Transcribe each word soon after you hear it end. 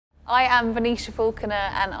I am Venetia Falconer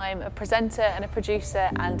and I'm a presenter and a producer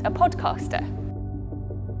and a podcaster.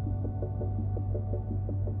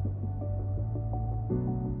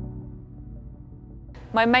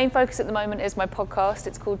 My main focus at the moment is my podcast.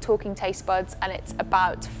 It's called Talking Taste Buds and it's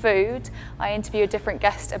about food. I interview a different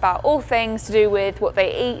guest about all things to do with what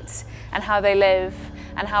they eat and how they live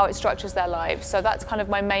and how it structures their lives. So that's kind of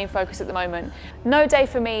my main focus at the moment. No day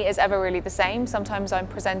for me is ever really the same. Sometimes I'm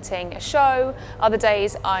presenting a show, other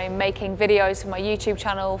days I'm making videos for my YouTube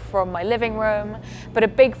channel from my living room. But a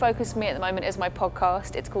big focus for me at the moment is my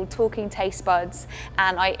podcast. It's called Talking Taste Buds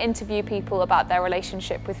and I interview people about their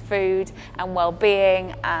relationship with food and well-being,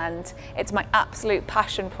 and it's my absolute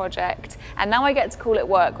passion project. And now I get to call it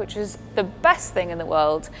work, which is the best thing in the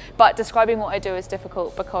world. But describing what I do is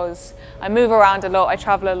difficult because I move around a lot, I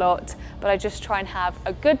travel a lot, but I just try and have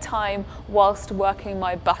a good time whilst working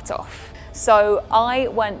my butt off. So I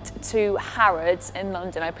went to Harrods in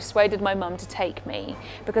London. I persuaded my mum to take me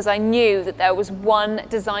because I knew that there was one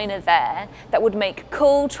designer there that would make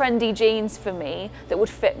cool, trendy jeans for me that would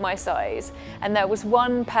fit my size. And there was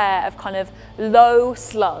one pair of kind of low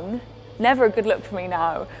slung, never a good look for me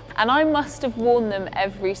now. And I must have worn them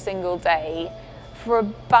every single day for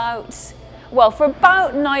about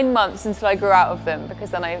 9 months until I grew out of them,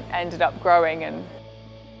 because then I ended up growing and